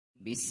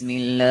بسم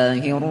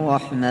الله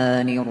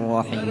الرحمن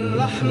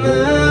الرحيم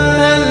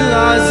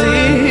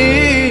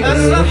العزيز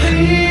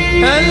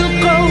الرحيم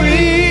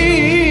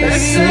القوي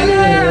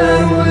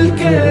السلام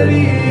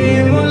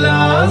الكريم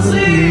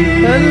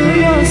العظيم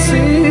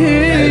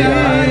البصير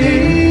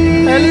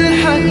العليم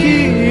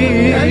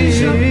الحكيم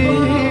الجبار.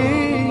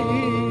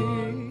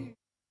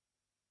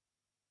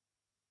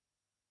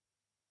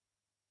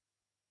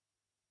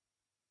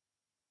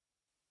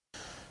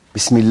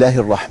 بسم الله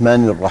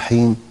الرحمن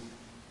الرحيم.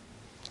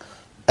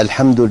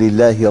 الحمد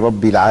لله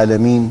رب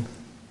العالمين،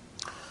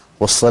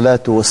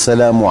 والصلاة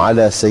والسلام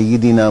على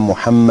سيدنا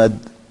محمد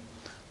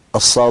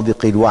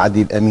الصادق الوعد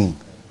الأمين.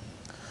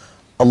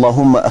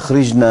 اللهم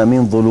أخرجنا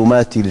من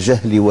ظلمات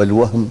الجهل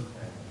والوهم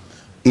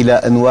إلى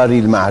أنوار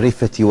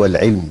المعرفة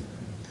والعلم،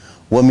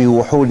 ومن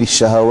وحول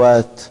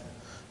الشهوات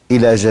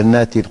إلى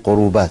جنات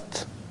القربات.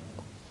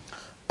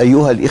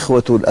 أيها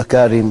الإخوة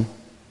الأكارم،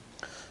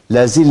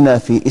 لا زلنا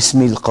في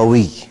اسم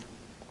القوي.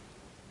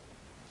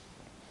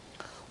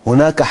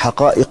 هناك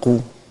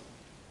حقائق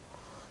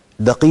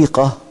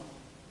دقيقة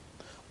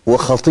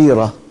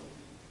وخطيرة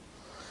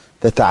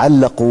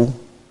تتعلق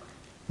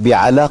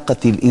بعلاقة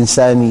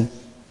الإنسان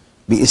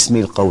باسم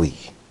القوي.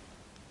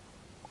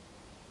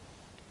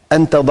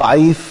 أنت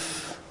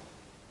ضعيف،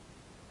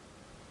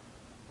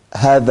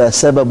 هذا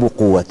سبب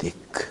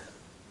قوتك،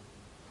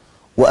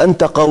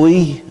 وأنت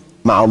قوي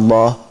مع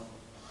الله،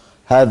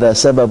 هذا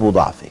سبب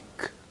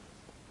ضعفك.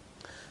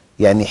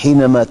 يعني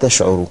حينما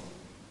تشعر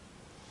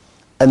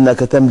أنك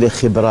تملك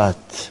خبرات،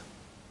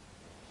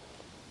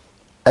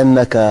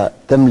 أنك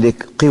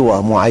تملك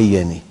قوى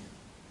معينة،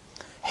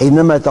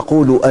 حينما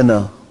تقول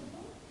أنا،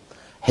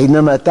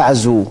 حينما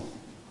تعزو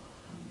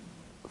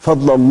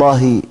فضل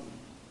الله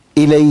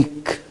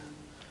إليك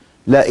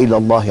لا إلى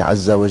الله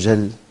عز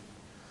وجل،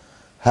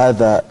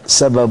 هذا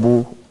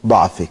سبب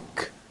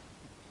ضعفك.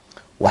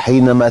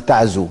 وحينما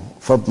تعزو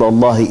فضل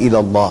الله إلى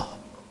الله،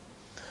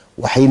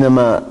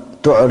 وحينما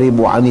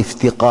تعرب عن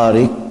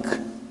افتقارك،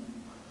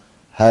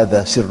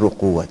 هذا سر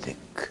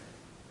قوتك.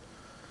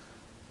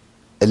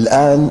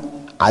 الآن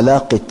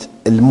علاقة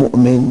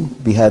المؤمن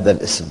بهذا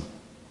الاسم: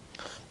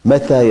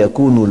 متى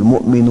يكون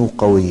المؤمن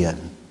قوياً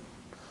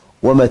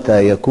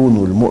ومتى يكون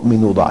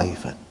المؤمن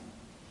ضعيفاً؟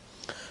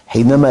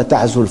 حينما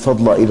تعزو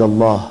الفضل إلى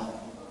الله،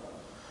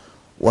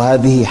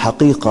 وهذه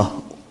حقيقة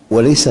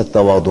وليست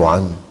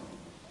تواضعاً.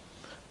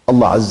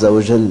 الله عز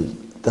وجل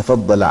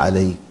تفضل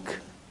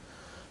عليك،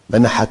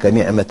 منحك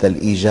نعمة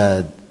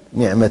الإيجاد،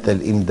 نعمة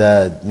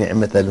الإمداد،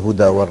 نعمة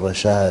الهدى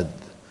والرشاد،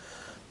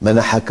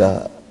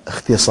 منحك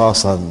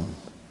اختصاصاً،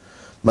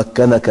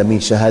 مكنك من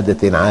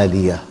شهادة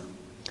عالية،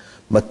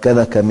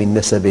 مكنك من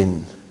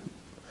نسب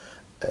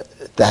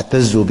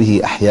تعتز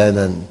به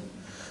أحياناً،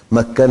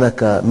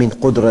 مكنك من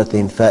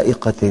قدرة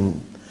فائقة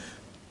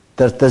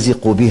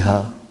ترتزق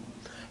بها.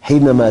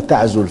 حينما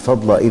تعزو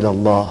الفضل إلى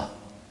الله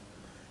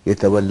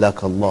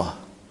يتولاك الله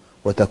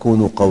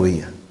وتكون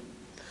قوياً.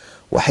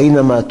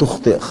 وحينما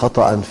تخطئ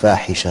خطأ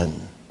فاحشاً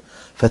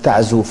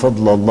فتعزو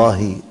فضل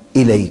الله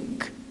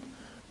إليك: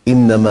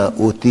 إنما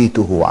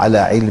أوتيته على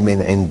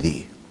علم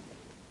عندي،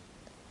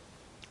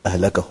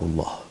 أهلكه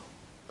الله.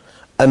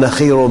 أنا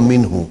خير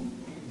منه،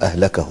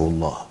 أهلكه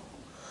الله.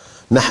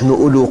 نحن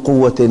أولو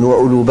قوة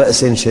وأولو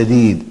بأس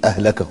شديد،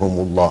 أهلكهم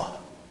الله.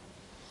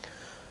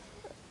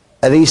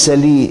 أليس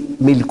لي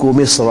ملك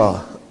مصر،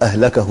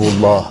 أهلكه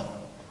الله.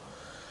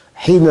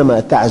 حينما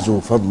تعزو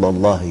فضل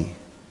الله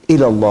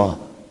إلى الله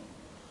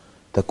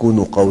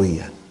تكون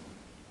قوياً،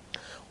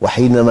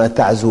 وحينما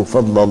تعزو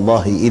فضل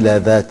الله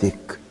إلى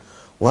ذاتك،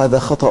 وهذا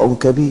خطأ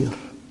كبير،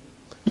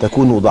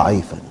 تكون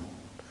ضعيفاً.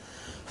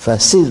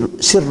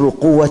 فسر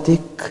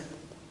قوتك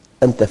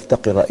أن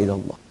تفتقر إلى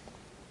الله.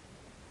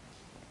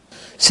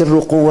 سر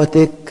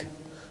قوتك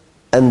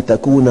أن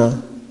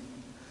تكون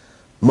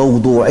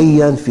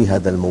موضوعياً في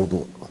هذا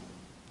الموضوع.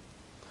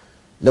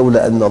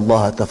 لولا أن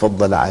الله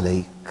تفضل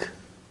عليك،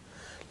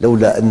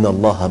 لولا أن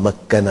الله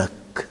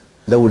مكنك،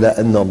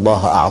 لولا أن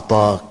الله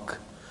أعطاك،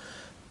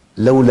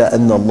 لولا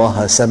أن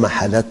الله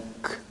سمح لك،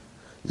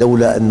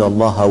 لولا أن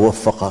الله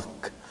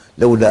وفقك،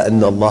 لولا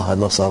أن الله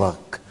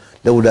نصرك،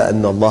 لولا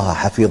أن الله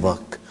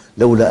حفظك،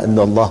 لولا أن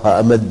الله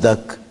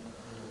أمدك،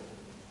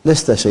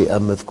 لست شيئاً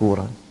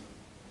مذكوراً.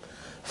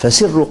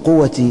 فسر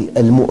قوة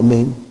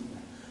المؤمن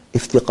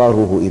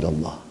افتقاره إلى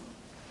الله،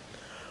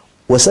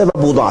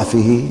 وسبب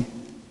ضعفه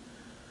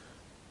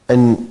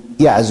أن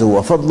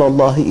يعزو فضل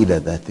الله إلى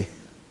ذاته.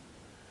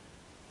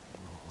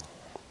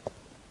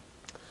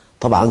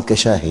 طبعاً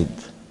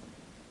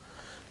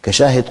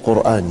كشاهد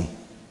قرآني،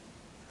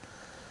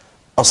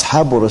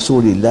 أصحاب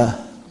رسول الله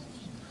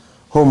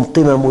هم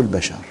قمم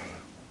البشر،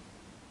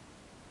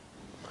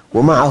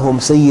 ومعهم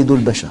سيد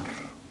البشر.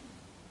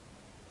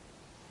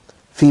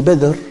 في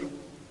بدر: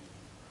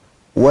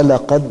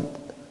 ولقد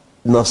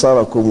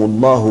نصركم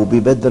الله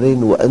ببدر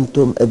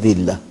وأنتم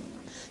أذلة،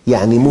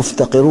 يعني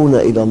مفتقرون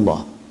إلى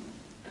الله.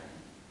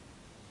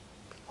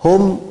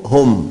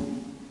 هم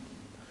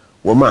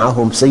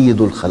ومعهم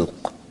سيد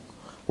الخلق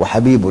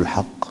وحبيب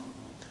الحق.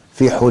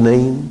 في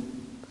حنين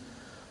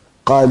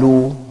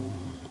قالوا: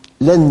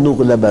 لن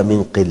نغلب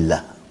من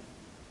قلة،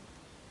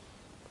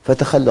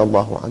 فتخلى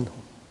الله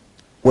عنهم.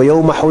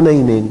 ويوم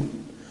حنين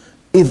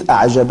إذ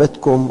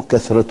أعجبتكم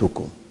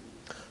كثرتكم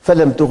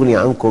فلم تغن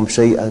عنكم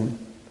شيئا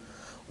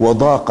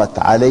وضاقت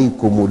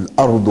عليكم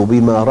الأرض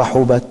بما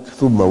رحبت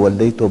ثم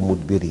وليتم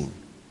مدبرين.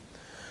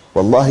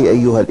 والله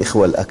أيها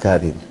الإخوة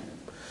الأكارم،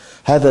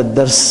 هذا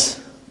الدرس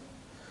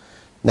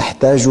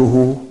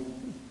نحتاجه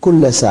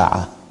كل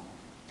ساعة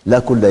لا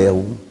كل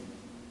يوم.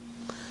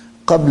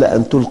 قبل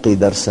أن تلقي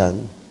درساً،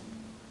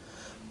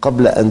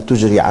 قبل أن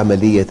تجري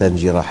عملية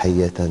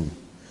جراحية،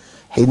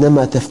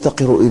 حينما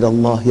تفتقر إلى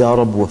الله: يا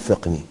رب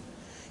وفقني،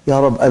 يا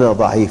رب أنا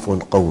ضعيف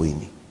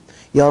قويني،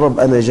 يا رب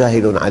أنا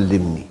جاهل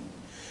علمني،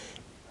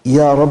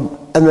 يا رب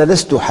أنا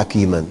لست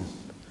حكيماً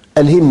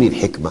ألهمني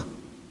الحكمة.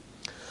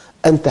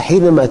 أنت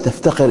حينما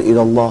تفتقر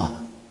إلى الله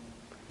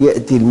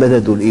يأتي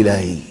المدد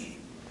الإلهي،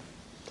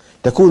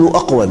 تكون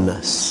أقوى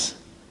الناس،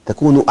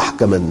 تكون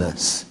أحكم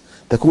الناس،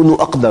 تكون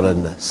أقدر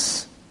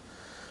الناس.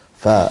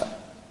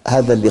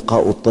 فهذا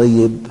اللقاء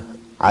الطيب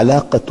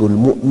علاقة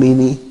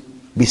المؤمن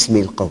باسم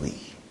القوي.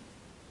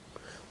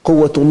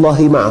 قوة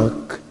الله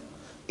معك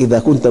إذا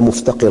كنت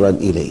مفتقراً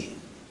إليه،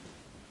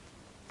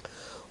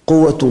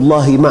 قوة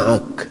الله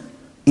معك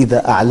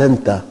إذا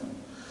أعلنت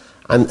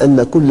عن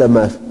أن كل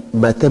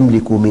ما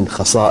تملك من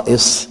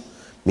خصائص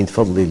من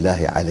فضل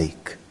الله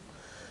عليك.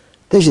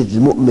 تجد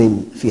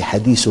المؤمن في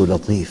حديثه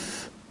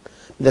لطيف،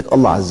 يقول لك: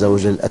 الله عز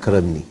وجل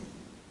أكرمني،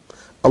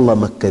 الله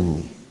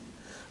مكنني،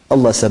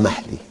 الله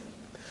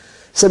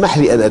سمح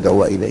لي أن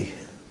أدعو إليه.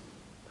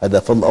 هذا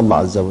فضل الله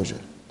عز وجل.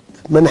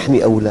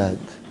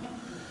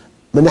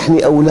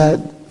 منحني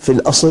أولاد في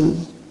الأصل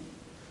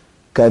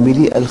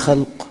كاملي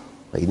الخلق،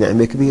 هي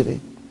نعمة كبيرة. يقول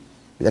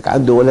لك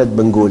عنده ولد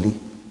بنغولي،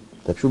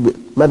 طيب شو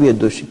ما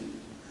بيده شيء.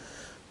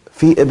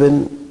 في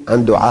ابن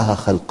عنده عاهة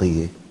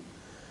خلقية،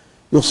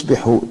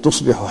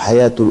 تصبح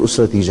حياة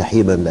الأسرة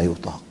جحيماً لا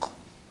يطاق.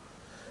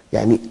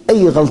 يعني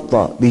أي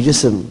غلطة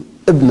بجسم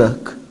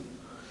ابنك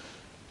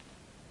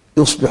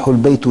يصبح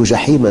البيت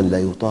جحيماً لا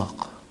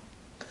يطاق.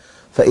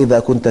 فإذا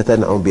كنت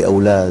تنعم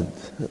بأولاد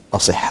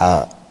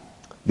أصحاء،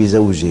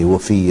 بزوجة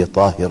وفية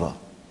طاهرة،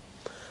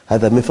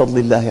 هذا من فضل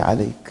الله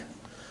عليك.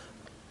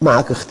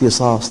 معك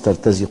اختصاص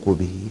ترتزق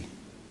به،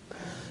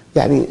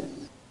 يعني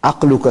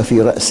عقلك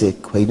في رأسك،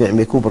 وهي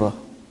نعمة كبرى.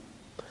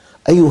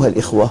 أيها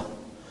الإخوة،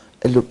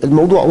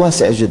 الموضوع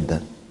واسع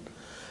جدا.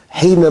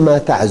 حينما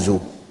تعزو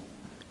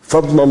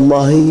فضل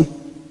الله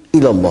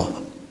إلى الله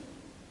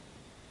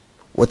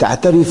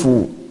وتعترف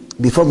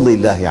بفضل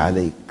الله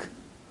عليك،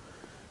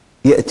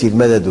 يأتي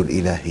المدد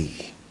الإلهي،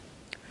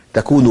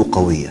 تكون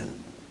قوياً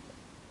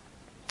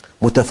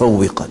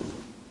متفوقاً.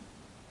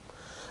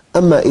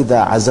 أما إذا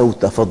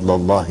عزوت فضل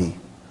الله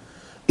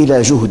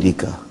إلى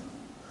جهدك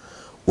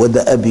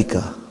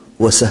ودأبك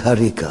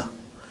وسهرك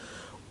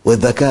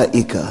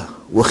وذكائك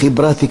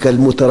وخبراتك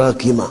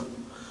المتراكمة،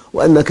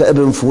 وأنك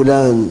ابن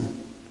فلان،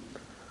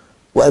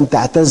 وأن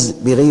تعتز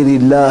بغير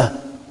الله،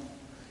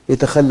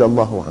 يتخلى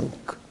الله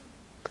عنك.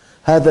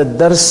 هذا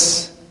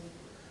الدرس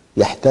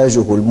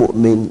يحتاجه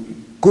المؤمن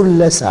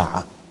كل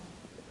ساعة.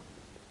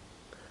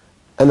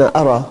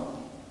 أنا أرى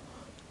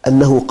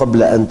أنه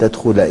قبل أن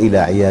تدخل إلى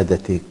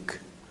عيادتك،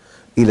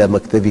 إلى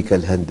مكتبك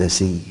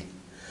الهندسي،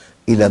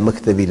 إلى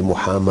مكتب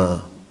المحاماة،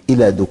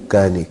 إلى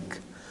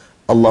دكانك: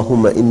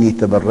 اللهم إني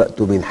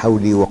تبرأت من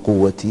حولي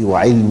وقوتي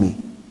وعلمي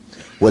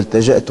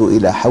والتجأت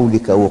إلى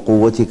حولك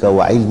وقوتك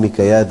وعلمك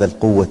يا ذا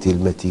القوة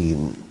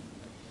المتين.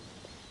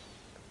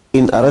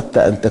 إن أردت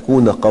أن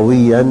تكون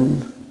قوياً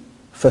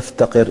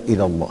فافتقر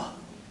إلى الله.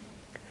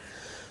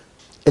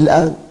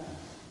 الآن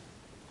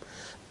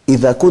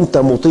إذا كنت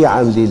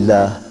مطيعاً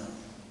لله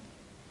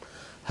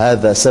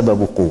هذا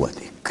سبب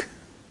قوتك،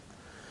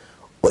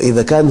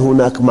 وإذا كان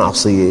هناك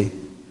معصية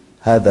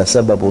هذا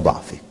سبب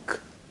ضعفك.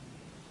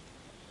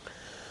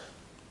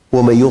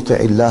 ومن يطع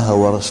الله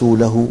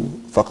ورسوله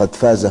فقد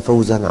فاز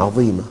فوزاً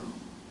عظيماً.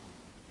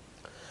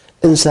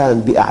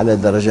 إنسان بأعلى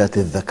درجات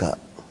الذكاء،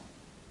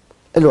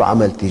 له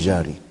عمل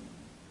تجاري،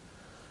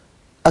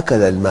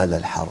 أكل المال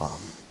الحرام،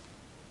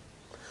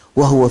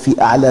 وهو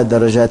في أعلى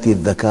درجات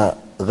الذكاء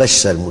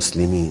غش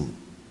المسلمين،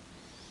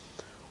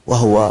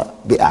 وهو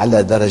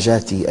بأعلى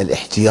درجات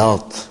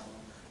الاحتياط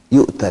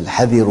يؤتى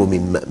الحذر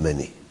من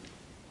مأمنه،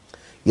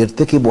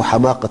 يرتكب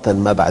حماقة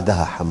ما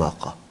بعدها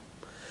حماقة،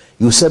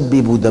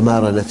 يسبب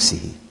دمار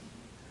نفسه.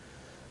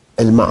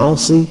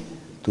 المعاصي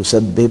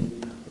تسبب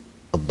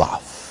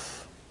الضعف،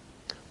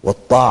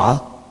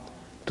 والطاعة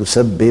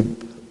تسبب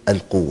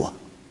القوة،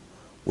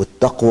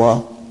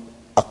 والتقوى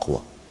أقوى.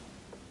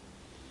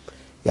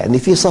 يعني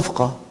في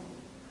صفقة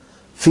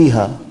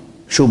فيها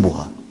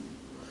شبهة،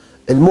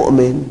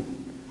 المؤمن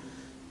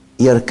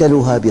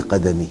يركلها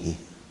بقدمه،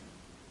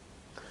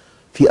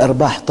 في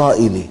أرباح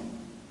طائلة،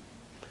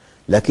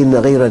 لكن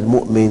غير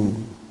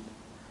المؤمن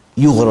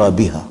يغرى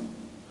بها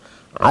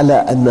على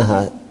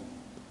أنها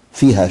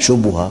فيها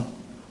شبهة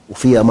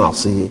وفيها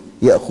معصية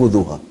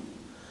يأخذها،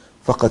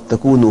 فقد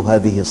تكون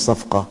هذه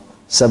الصفقة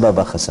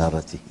سبب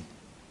خسارته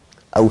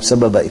أو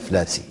سبب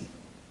إفلاسه.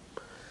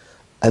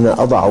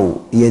 أنا أضع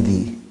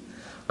يدي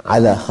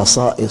على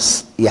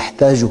خصائص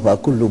يحتاجها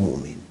كل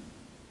مؤمن.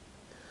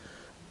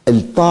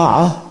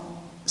 الطاعة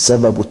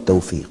سبب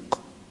التوفيق،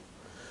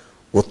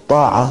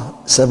 والطاعة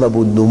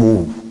سبب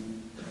النمو،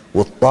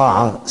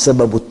 والطاعة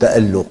سبب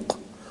التألق،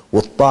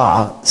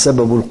 والطاعة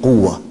سبب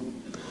القوة،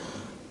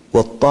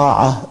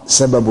 والطاعة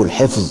سبب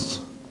الحفظ،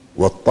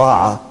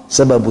 والطاعة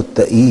سبب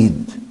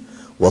التأييد،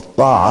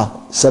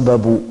 والطاعة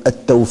سبب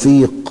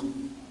التوفيق.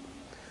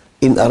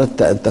 إن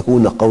أردت أن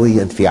تكون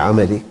قوياً في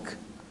عملك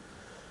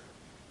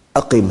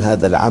أقم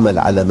هذا العمل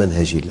على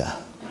منهج الله.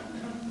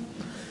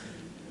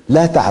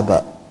 لا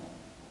تعبأ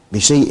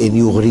بشيء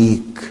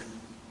يغريك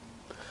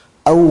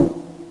أو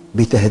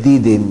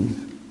بتهديد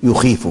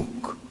يخيفك.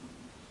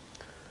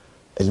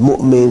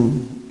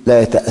 المؤمن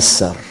لا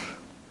يتأثر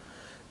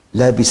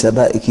لا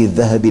بسبائك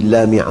الذهب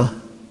اللامعة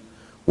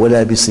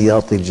ولا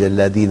بسياط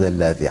الجلادين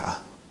اللاذعة.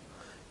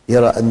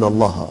 يرى أن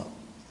الله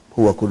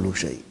هو كل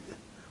شيء،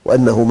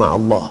 وأنه مع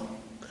الله،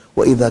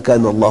 وإذا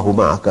كان الله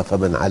معك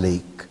فمن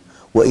عليك،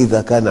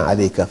 وإذا كان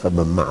عليك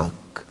فمن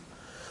معك.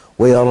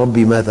 ويا رب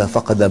ماذا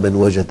فقد من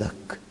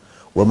وجدك،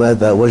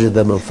 وماذا وجد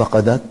من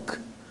فقدك،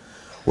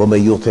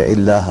 ومن يطع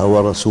الله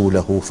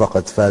ورسوله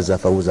فقد فاز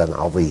فوزا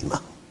عظيما.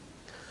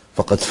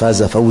 فقد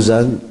فاز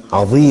فوزا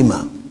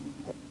عظيما.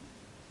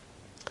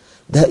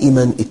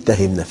 دائما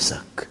اتهم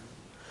نفسك،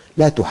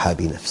 لا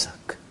تحابي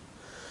نفسك.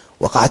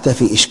 وقعت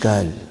في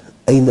إشكال،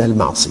 أين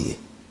المعصية؟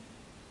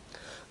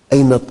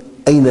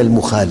 أين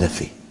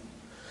المخالفة؟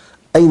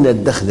 أين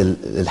الدخل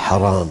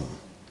الحرام؟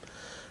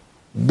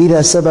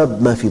 بلا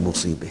سبب ما في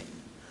مصيبة.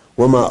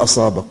 وما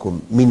أصابكم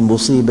من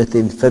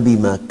مصيبة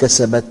فبما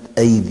كسبت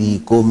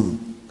أيديكم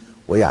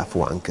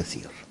ويعفو عن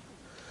كثير.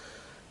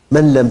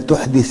 من لم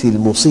تحدث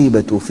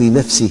المصيبة في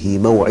نفسه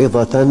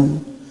موعظة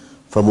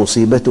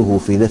فمصيبته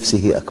في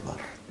نفسه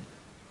أكبر.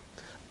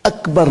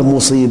 أكبر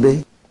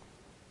مصيبة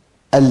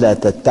ألا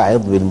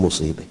تتعظ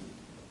بالمصيبة.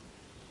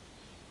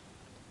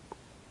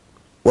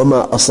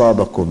 وما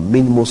أصابكم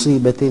من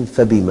مصيبة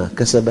فبما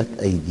كسبت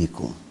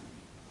أيديكم.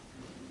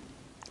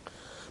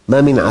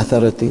 ما من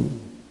عثرة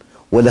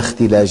ولا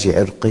اختلاج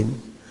عرق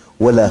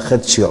ولا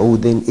خدش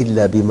عود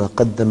إلا بما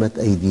قدمت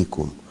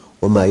أيديكم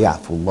وما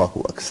يعفو الله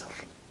أكثر.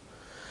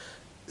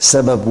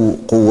 سبب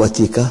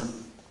قوتك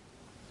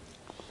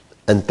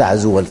أن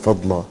تعزو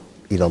الفضل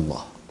إلى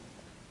الله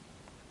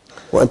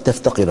وأن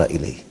تفتقر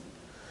إليه.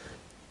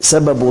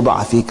 سبب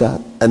ضعفك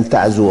أن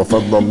تعزو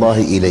فضل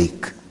الله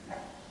إليك،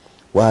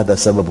 وهذا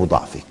سبب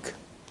ضعفك.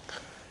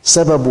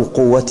 سبب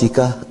قوتك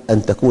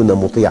أن تكون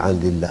مطيعاً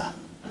لله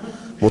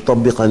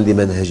مطبقاً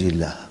لمنهج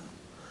الله،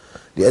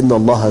 لأن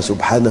الله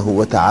سبحانه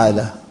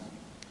وتعالى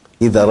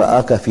إذا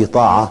رآك في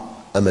طاعة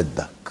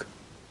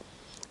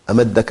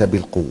أمدك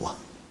بالقوة،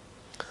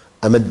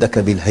 أمدك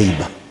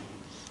بالهيبة،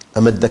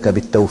 أمدك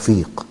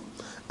بالتوفيق،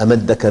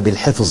 أمدك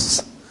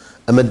بالحفظ،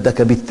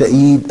 أمدك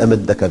بالتأييد،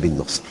 أمدك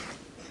بالنصر.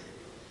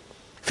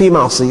 في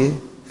معصية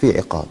في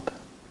عقاب.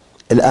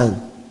 الآن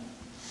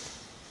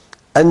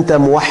أنت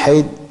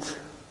موحد،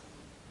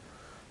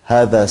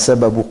 هذا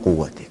سبب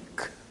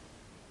قوتك.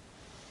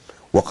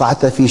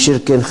 وقعت في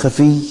شرك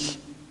خفي،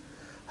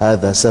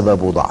 هذا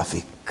سبب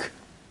ضعفك.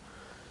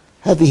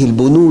 هذه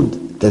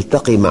البنود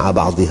تلتقي مع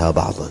بعضها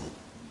بعضاً.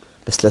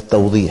 بس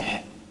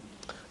للتوضيح،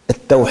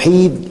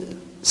 التوحيد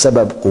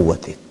سبب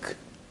قوتك،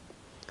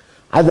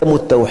 عدم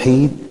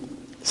التوحيد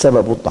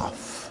سبب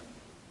الضعف.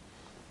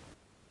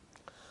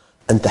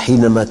 أنت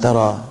حينما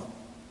ترى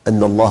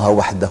أن الله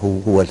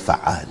وحده هو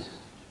الفعال،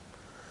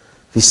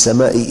 في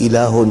السماء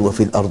إله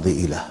وفي الأرض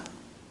إله،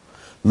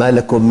 ما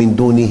لكم من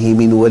دونه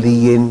من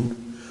ولي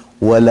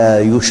ولا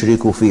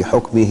يشرك في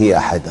حكمه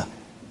أحدا.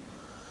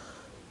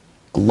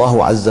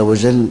 الله عز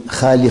وجل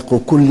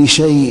خالق كل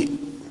شيء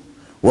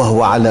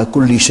وهو على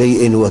كل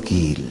شيء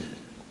وكيل.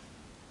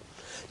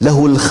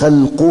 له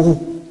الخلق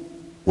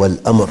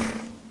والأمر.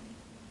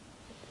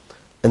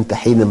 أنت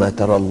حينما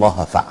ترى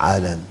الله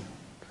فعالاً،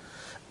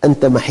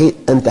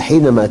 أنت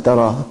حينما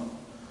ترى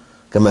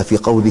كما في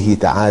قوله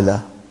تعالى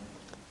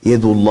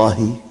يد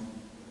الله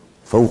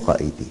فوق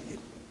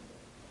أيديهم،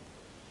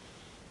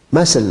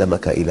 ما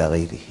سلمك إلى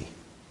غيره.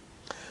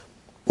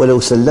 ولو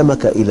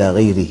سلمك إلى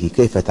غيره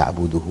كيف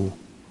تعبده؟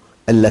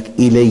 قال لك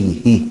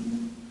إليه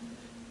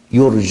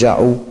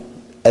يرجع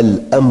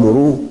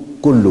الأمر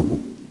كله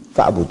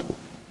فاعبده.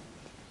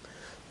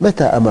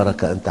 متى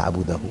أمرك أن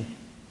تعبده؟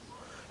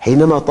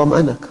 حينما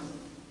طمأنك.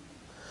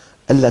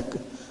 قال لك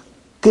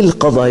كل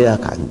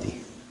قضاياك عندي،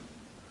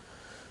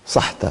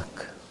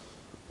 صحتك،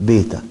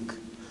 بيتك،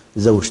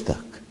 زوجتك،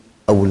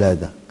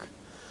 أولادك،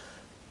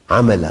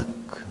 عملك،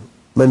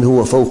 من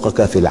هو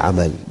فوقك في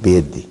العمل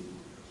بيدي،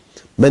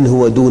 من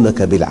هو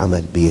دونك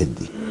بالعمل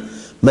بيدي،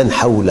 من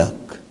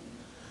حولك،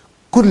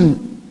 كل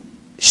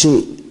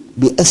شيء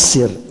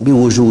بيأثر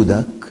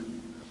بوجودك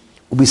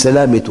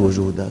وبسلامة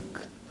وجودك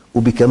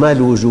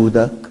وبكمال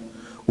وجودك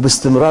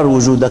وباستمرار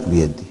وجودك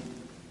بيدي.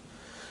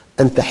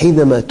 أنت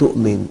حينما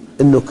تؤمن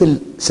أن كل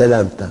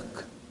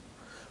سلامتك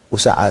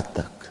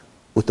وسعادتك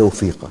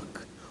وتوفيقك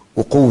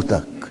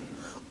وقوتك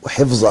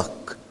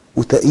وحفظك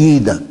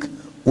وتأييدك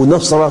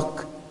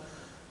ونصرك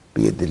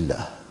بيد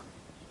الله،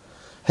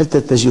 هل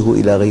تتجه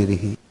إلى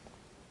غيره؟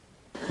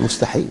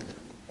 مستحيل.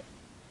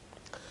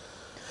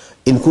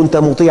 إن كنت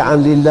مطيعاً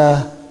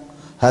لله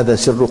هذا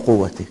سر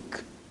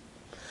قوتك.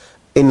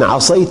 إن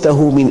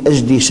عصيته من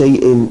أجل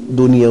شيء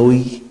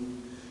دنيوي،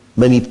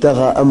 من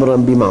ابتغى أمراً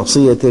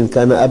بمعصية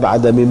كان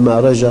أبعد مما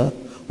رجا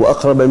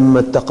وأقرب مما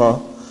اتقى،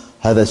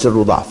 هذا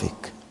سر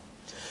ضعفك.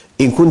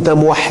 إن كنت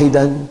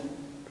موحداً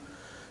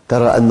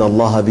ترى أن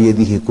الله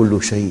بيده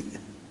كل شيء،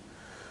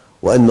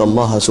 وأن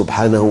الله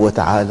سبحانه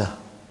وتعالى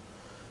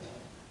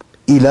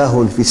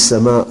إله في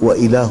السماء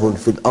وإله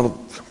في الأرض،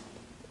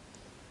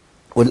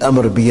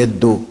 والأمر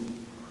بيده،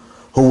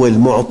 هو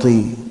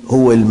المعطي،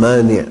 هو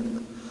المانع،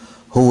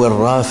 هو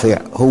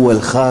الرافع، هو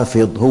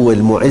الخافض، هو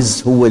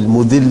المعز، هو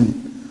المذل.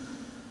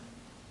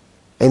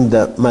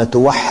 عندما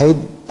توحد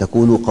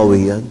تكون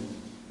قوياً،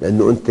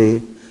 لأنه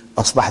أنت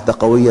أصبحت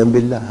قوياً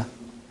بالله،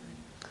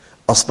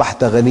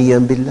 أصبحت غنياً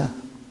بالله،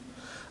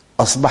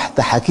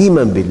 أصبحت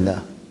حكيماً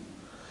بالله،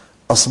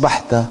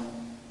 أصبحت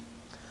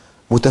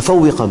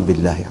متفوقاً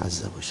بالله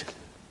عز وجل.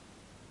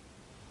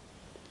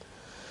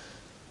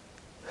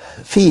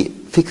 في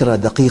فكرة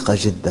دقيقة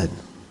جداً.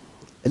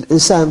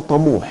 الإنسان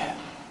طموح،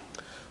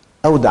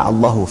 أودع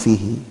الله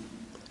فيه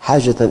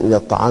حاجة إلى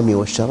الطعام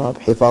والشراب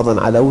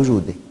حفاظاً على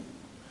وجوده،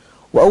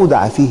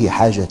 وأودع فيه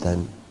حاجة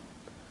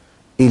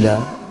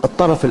إلى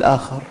الطرف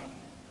الآخر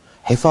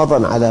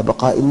حفاظاً على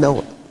بقاء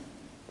النوع.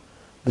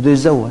 بده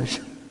يتزوج،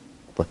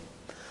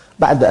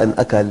 بعد أن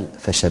أكل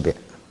فشبع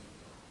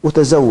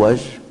وتزوج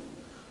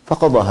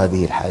فقضى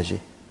هذه الحاجة.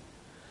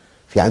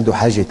 في عنده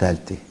حاجة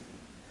ثالثة،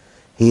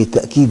 هي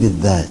تأكيد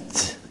الذات،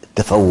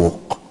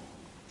 التفوق.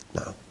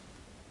 نعم.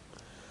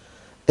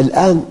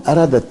 الآن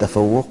أراد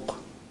التفوق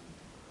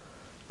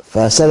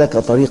فسلك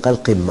طريق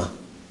القمة.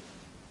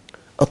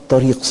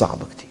 الطريق صعب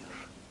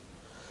كثير،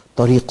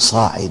 طريق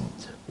صاعد،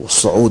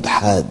 والصعود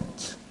حاد،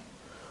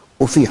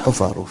 وفي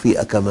حفر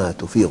وفي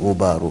أكمات وفي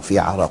غبار وفي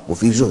عرق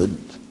وفي جهد.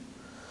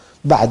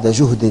 بعد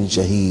جهد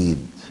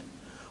جهيد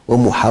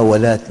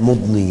ومحاولات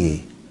مضنية،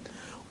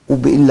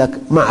 وبيقول لك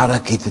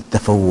معركة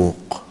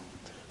التفوق،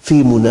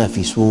 في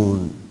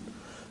منافسون،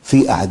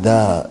 في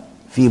أعداء،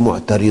 في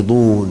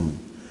معترضون،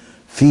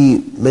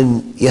 في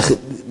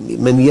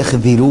من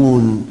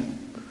يخذلون.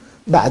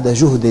 بعد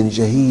جهد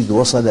جهيد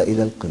وصل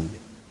إلى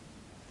القمة.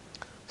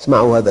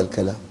 اسمعوا هذا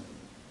الكلام: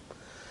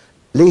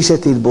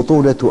 ليست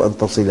البطولة أن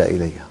تصل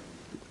إليها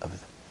أبدا،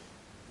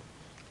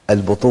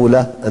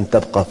 البطولة أن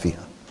تبقى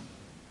فيها.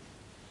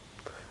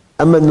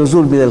 أما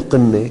النزول من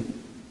القمة،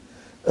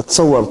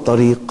 تصور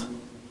طريق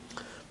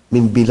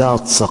من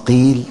بلاط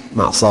صقيل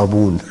مع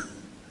صابون.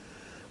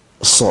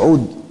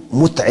 الصعود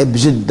متعب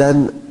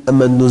جداً،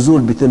 أما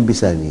النزول بيتم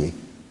بثانية.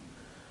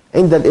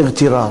 عند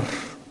الاغترار،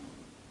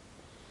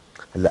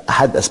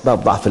 أحد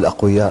أسباب ضعف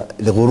الأقوياء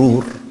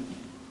الغرور.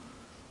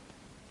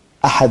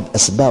 أحد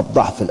أسباب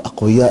ضعف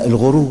الأقوياء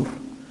الغرور.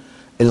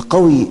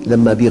 القوي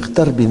لما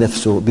بيغتر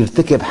بنفسه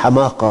بيرتكب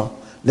حماقة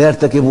لا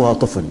يرتكبها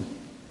طفل.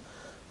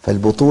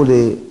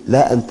 فالبطولة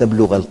لا أن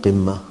تبلغ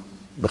القمة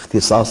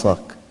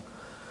باختصاصك.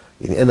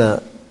 يعني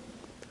أنا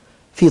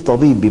في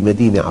طبيب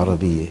بمدينة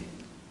عربية،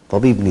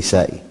 طبيب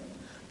نسائي،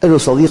 له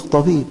صديق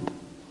طبيب،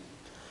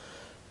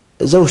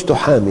 زوجته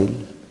حامل،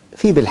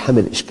 في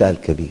بالحمل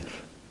إشكال كبير،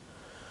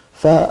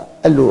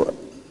 فقال له: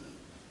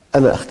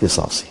 أنا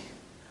اختصاصي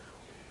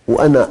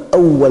وأنا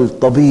أول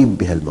طبيب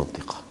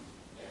بهالمنطقة،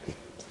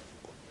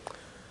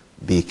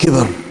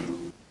 بكبر.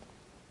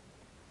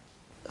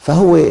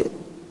 فهو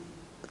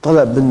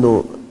طلب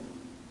منه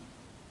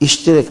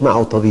يشترك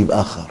معه طبيب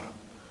آخر،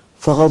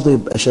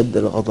 فغضب أشد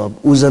الغضب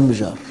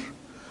وزمجر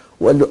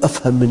وقال له: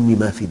 أفهم مني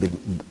ما في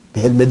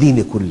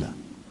بهالمدينة كلها.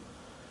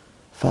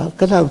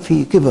 فكلام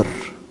فيه كبر.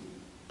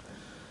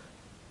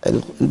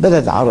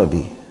 البلد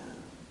عربي،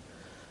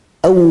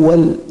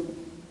 أول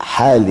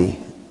حالة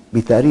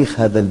بتاريخ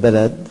هذا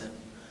البلد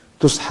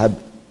تسحب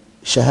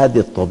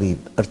شهادة طبيب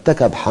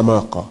ارتكب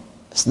حماقة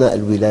أثناء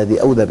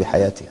الولادة أودى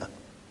بحياتها،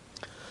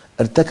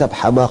 ارتكب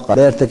حماقة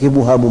لا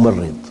يرتكبها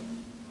ممرض،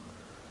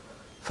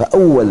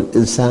 فأول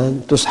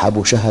إنسان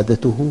تسحب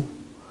شهادته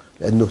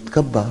لأنه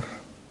تكبر.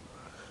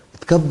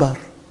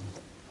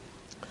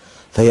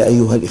 فيا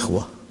أيها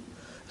الإخوة،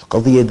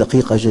 القضية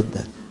دقيقة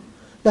جدا.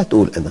 لا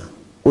تقول أنا،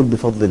 قل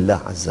بفضل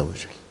الله عز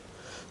وجل.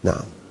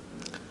 نعم.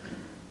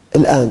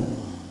 الآن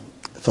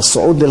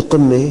فالصعود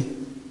للقمة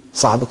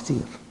صعب كثير،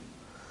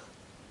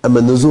 أما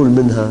النزول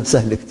منها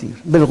سهل كثير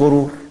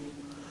بالغرور.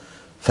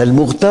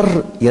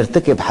 فالمغتر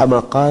يرتكب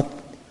حماقات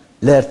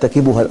لا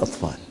يرتكبها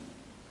الأطفال،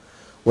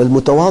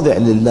 والمتواضع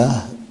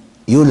لله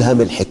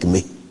يلهم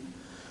الحكمة،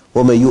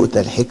 ومن يؤتى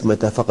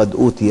الحكمة فقد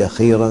أوتي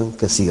خيراً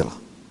كثيراً.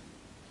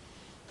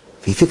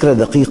 في فكرة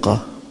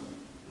دقيقة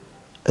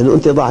أنه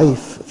أنت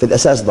ضعيف، في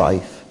الأساس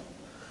ضعيف،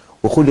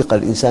 وخلق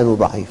الإنسان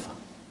ضعيفاً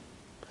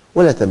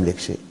ولا تملك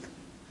شيء.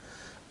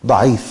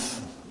 ضعيف،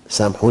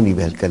 سامحوني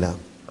بهالكلام،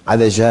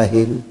 على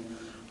جاهل،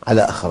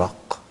 على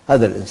أخرق.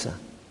 هذا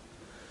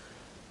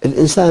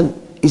الإنسان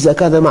إذا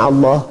كان مع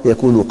الله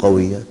يكون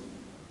قوياً،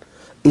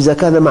 إذا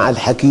كان مع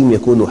الحكيم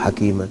يكون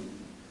حكيماً،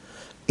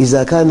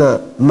 إذا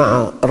كان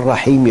مع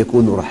الرحيم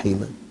يكون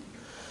رحيماً.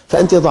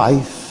 فأنت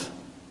ضعيف،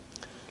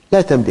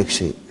 لا تملك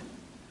شيء،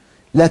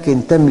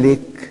 لكن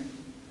تملك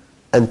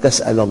أن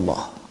تسأل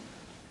الله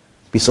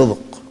بصدق.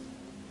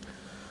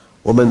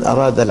 ومن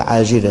أراد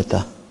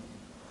العاجلة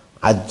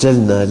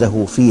عجلنا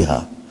له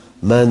فيها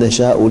ما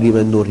نشاء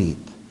لمن نريد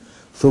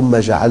ثم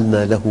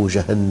جعلنا له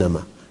جهنم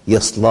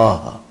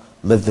يصلاها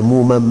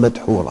مذموما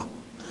مدحورا.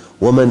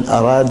 ومن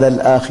أراد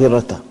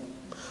الآخرة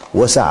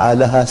وسعى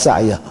لها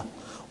سعيها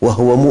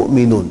وهو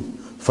مؤمن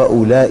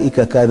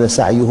فأولئك كان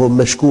سعيهم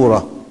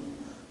مشكورا.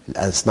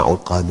 الآن اسمعوا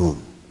القانون: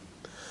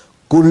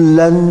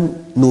 كلا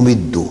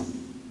نمد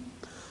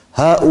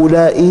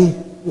هؤلاء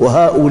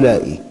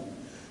وهؤلاء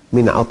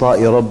من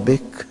عطاء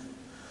ربك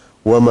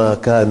وما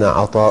كان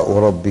عطاء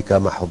ربك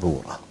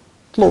محظورا.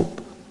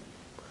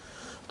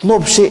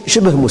 اطلب شيء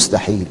شبه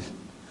مستحيل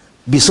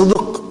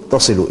بصدق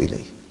تصل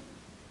إليه.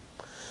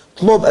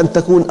 اطلب أن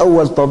تكون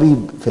أول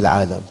طبيب في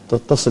العالم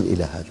تصل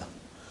إلى هذا.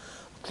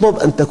 اطلب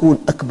أن تكون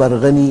أكبر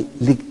غني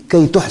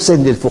لكي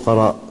تحسن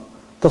للفقراء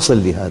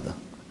تصل لهذا.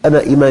 أنا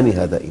إيماني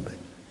هذا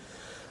إيماني.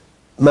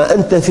 ما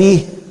أنت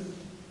فيه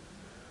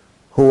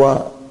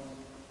هو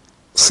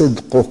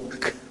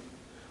صدقك،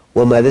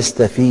 وما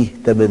لست فيه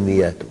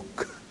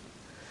تمنياتك.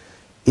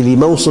 اللي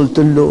ما وصلت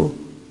له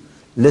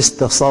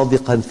لست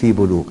صادقا في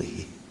بلوغه،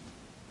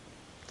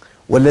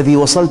 والذي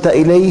وصلت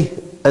إليه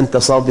أنت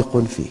صادق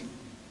فيه.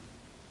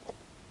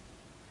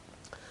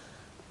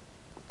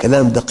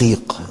 كلام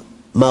دقيق.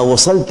 ما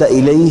وصلت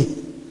إليه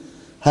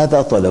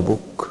هذا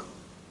طلبك،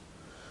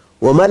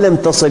 وما لم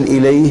تصل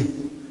إليه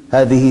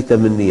هذه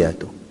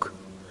تمنياتك.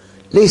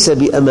 ليس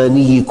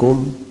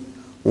بأمانيكم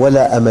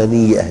ولا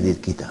أماني أهل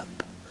الكتاب.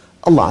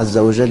 الله عز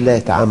وجل لا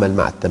يتعامل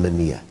مع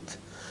التمنيات.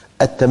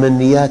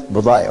 التمنيات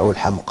بضائع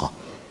الحمقى.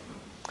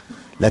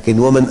 لكن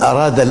ومن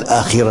أراد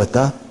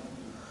الآخرة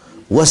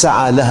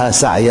وسعى لها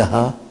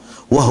سعيها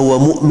وهو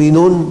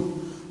مؤمن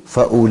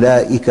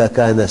فأولئك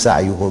كان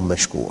سعيهم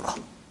مشكورا.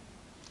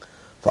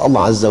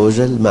 فالله عز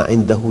وجل ما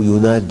عنده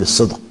ينال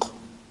بالصدق.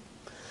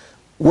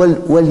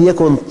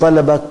 وليكن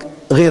طلبك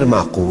غير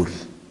معقول،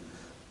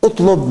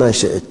 اطلب ما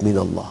شئت من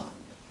الله.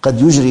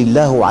 قد يجري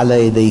الله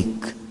على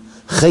يديك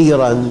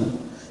خيراً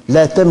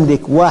لا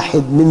تملك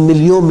واحد من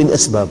مليون من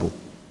أسبابه.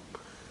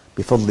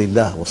 بفضل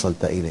الله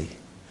وصلت إليه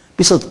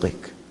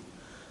بصدقك.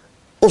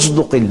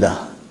 أصدق الله.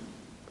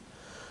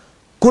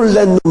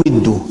 كلا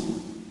نمد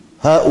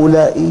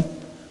هؤلاء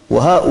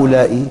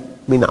وهؤلاء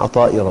من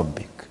عطاء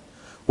ربك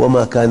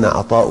وما كان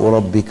عطاء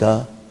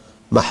ربك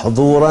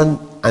محظوراً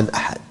عن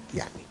أحد.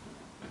 يعني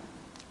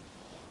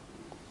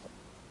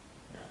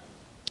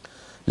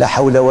لا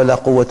حول ولا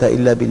قوة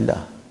إلا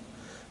بالله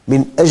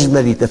من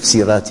أجمل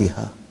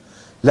تفسيراتها.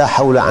 لا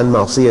حول عن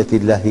معصية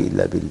الله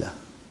إلا بالله،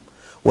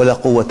 ولا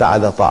قوة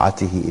على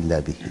طاعته إلا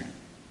به.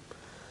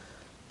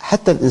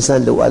 حتى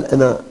الإنسان لو قال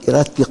أنا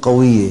إرادتي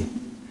قوية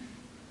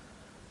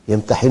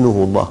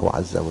يمتحنه الله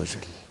عز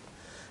وجل.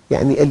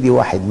 يعني قال لي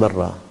واحد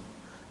مرة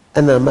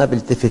أنا ما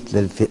بلتفت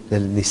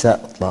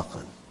للنساء إطلاقا،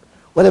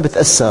 ولا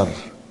بتأثر،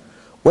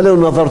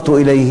 ولو نظرت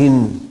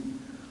إليهن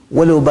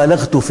ولو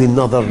بالغت في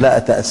النظر لا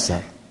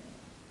أتأثر.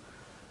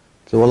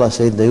 قلت له والله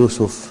سيدنا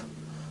يوسف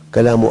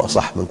كلامه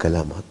أصح من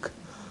كلامك.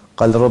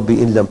 قال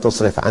ربي إن لم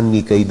تصرف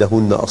عني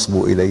كيدهن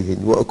أصب إليهن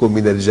وأكن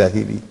من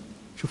الجاهلين.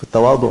 شوف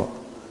التواضع،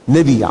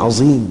 نبي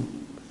عظيم.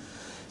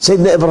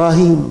 سيدنا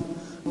إبراهيم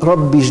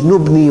ربي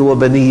اجنبني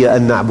وبني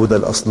أن نعبد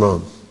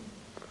الأصنام.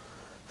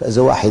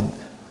 فإذا واحد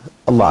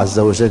الله عز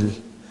وجل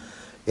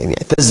يعني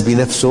اعتز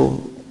بنفسه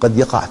قد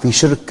يقع في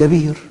شرك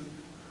كبير.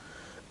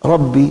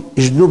 ربي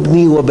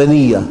اجنبني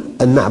وبني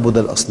أن نعبد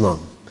الأصنام،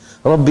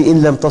 ربي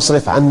إن لم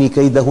تصرف عني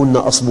كيدهن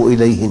أصب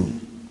إليهن.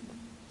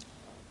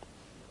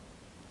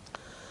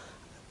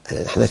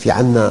 نحن في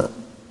عنا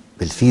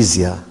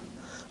بالفيزياء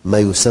ما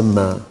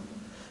يسمى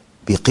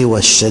بقوى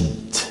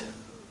الشد،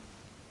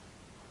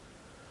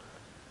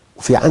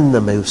 وفي عنا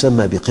ما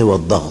يسمى بقوى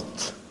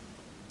الضغط.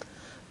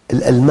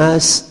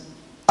 الألماس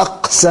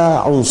أقسى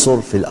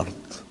عنصر في الأرض،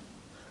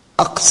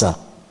 أقسى،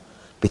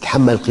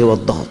 بيتحمل قوى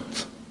الضغط.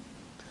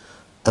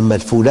 أما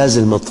الفولاذ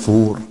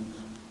المطفور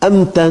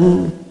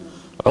أمتن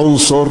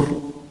عنصر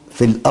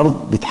في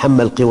الأرض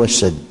بيتحمل قوى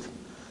الشد.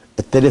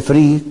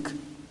 التلفريك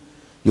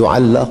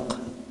يعلق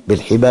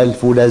بالحبال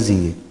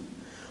الفولاذية،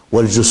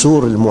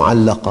 والجسور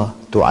المعلقة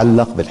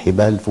تعلق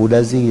بالحبال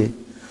الفولاذية،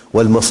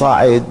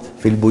 والمصاعد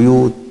في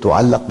البيوت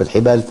تعلق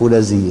بالحبال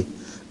الفولاذية.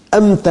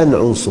 أمتن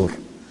عنصر.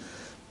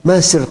 ما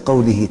سر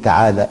قوله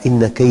تعالى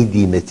إن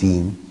كيدي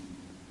متين؟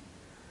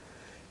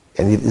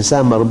 يعني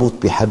الإنسان مربوط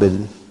بحبل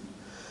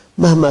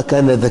مهما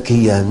كان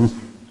ذكياً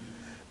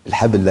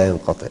الحبل لا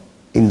ينقطع.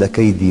 إن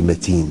كيدي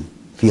متين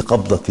في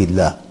قبضة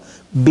الله.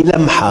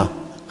 بلمحة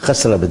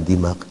خسر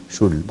بالدماغ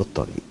شو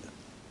بالطريق،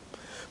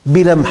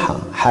 بلمحة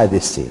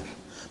حادث سير،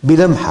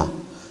 بلمحة.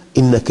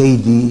 إن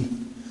كيدي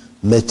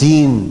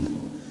متين.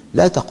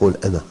 لا تقل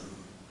أنا،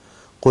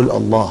 قل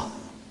الله.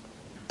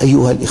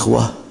 أيها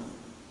الإخوة،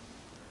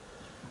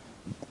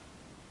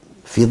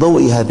 في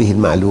ضوء هذه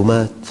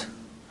المعلومات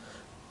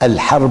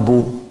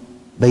الحرب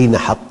بين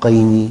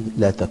حقين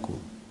لا تكون،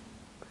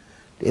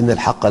 لأن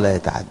الحق لا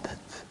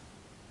يتعدد.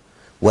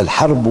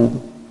 والحرب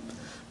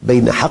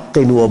بين حق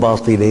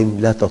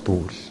وباطل لا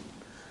تطول،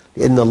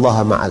 لأن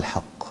الله مع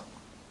الحق.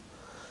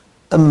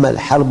 أما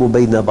الحرب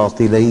بين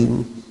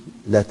باطلين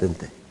لا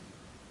تنتهي.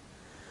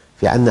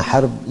 في عنا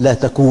حرب لا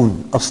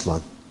تكون أصلاً،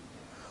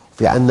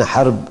 في عنا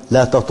حرب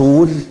لا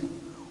تطول،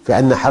 في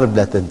عنا حرب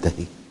لا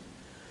تنتهي.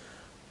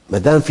 ما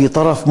دام في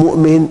طرف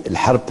مؤمن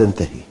الحرب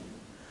تنتهي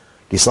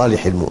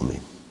لصالح المؤمن.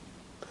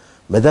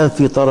 ما دام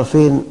في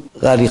طرفين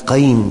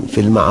غارقين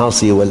في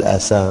المعاصي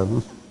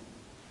والآثام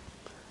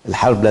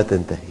الحرب لا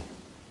تنتهي.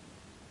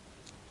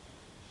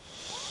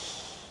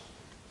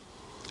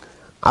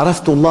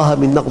 عرفت الله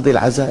من نقض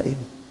العزائم.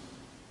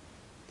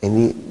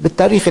 يعني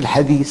بالتاريخ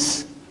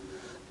الحديث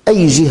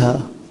أي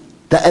جهة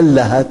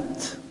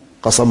تألهت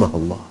قصمها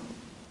الله.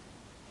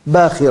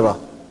 باخرة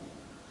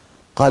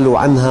قالوا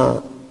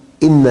عنها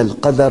إن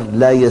القدر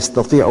لا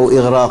يستطيع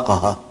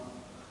إغراقها،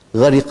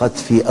 غرقت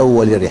في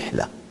أول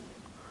رحلة.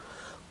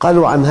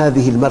 قالوا عن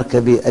هذه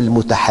المركبة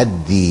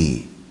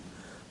المتحدي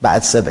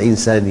بعد 70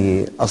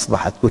 ثانية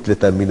أصبحت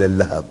كتلة من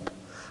اللهب.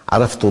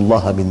 عرفت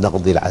الله من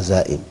نقض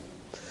العزائم.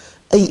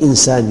 أي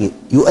إنسان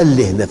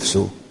يؤله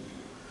نفسه: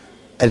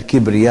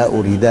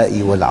 الكبرياء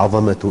ردائي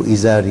والعظمة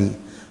إزاري،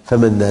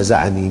 فمن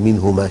نازعني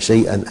منهما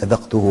شيئا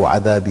أذقته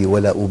عذابي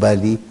ولا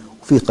أبالي،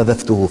 وفي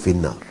قذفته في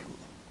النار.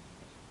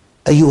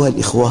 أيها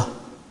الإخوة،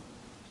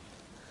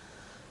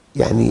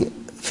 يعني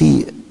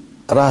في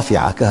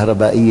رافعة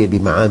كهربائية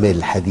بمعامل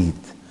الحديد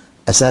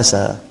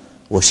أساسها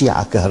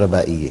وشيعة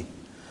كهربائية،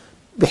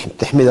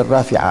 تحمل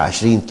الرافعة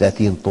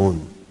 20-30 طن،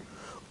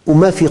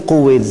 وما في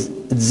قوة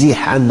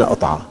تزيح عنا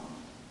قطعة.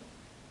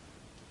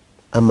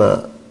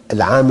 أما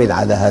العامل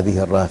على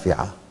هذه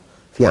الرافعة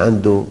في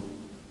عنده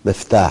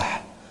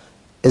مفتاح،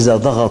 إذا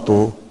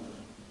ضغطوا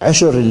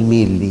 10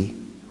 الميلي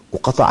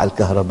وقطع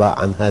الكهرباء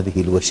عن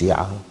هذه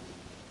الوشيعة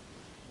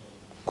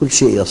كل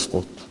شيء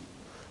يسقط.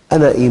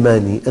 أنا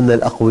إيماني أن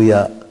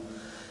الأقوياء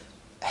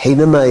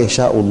حينما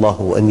يشاء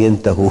الله أن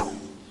ينتهوا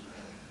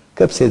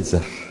كبسة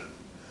زر،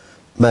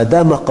 ما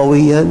دام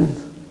قوياً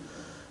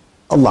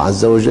الله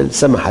عز وجل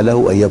سمح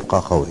له أن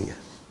يبقى قوياً.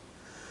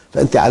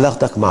 فأنت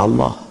علاقتك مع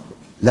الله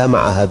لا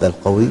مع هذا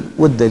القوي،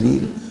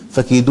 والدليل: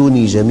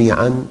 فكيدوني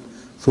جميعاً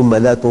ثم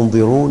لا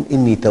تنظرون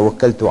إني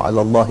توكلت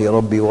على الله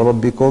ربي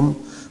وربكم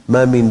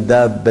ما من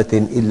دابة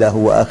إلا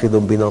هو آخذ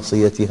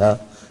بناصيتها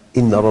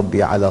إن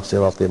ربي على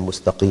صراط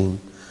مستقيم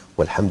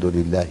والحمد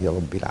لله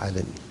رب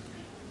العالمين.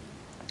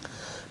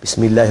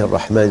 بسم الله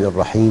الرحمن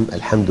الرحيم.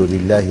 الحمد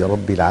لله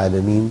رب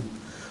العالمين،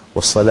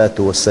 والصلاة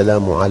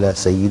والسلام على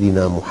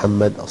سيدنا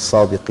محمد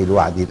الصادق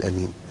الوعد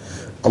الأمين.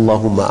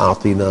 اللهم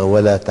أعطنا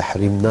ولا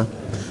تحرمنا،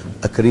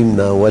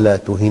 أكرمنا ولا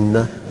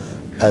تهنا،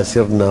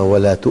 آثرنا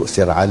ولا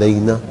تؤثر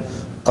علينا،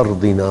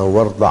 أرضنا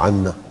وارض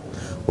عنا.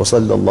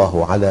 وصلى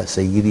الله على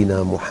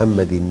سيدنا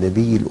محمد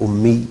النبي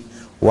الأمي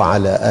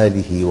وعلى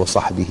آله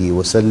وصحبه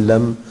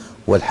وسلم،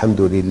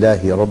 والحمد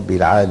لله رب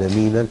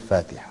العالمين.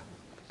 الفاتحة.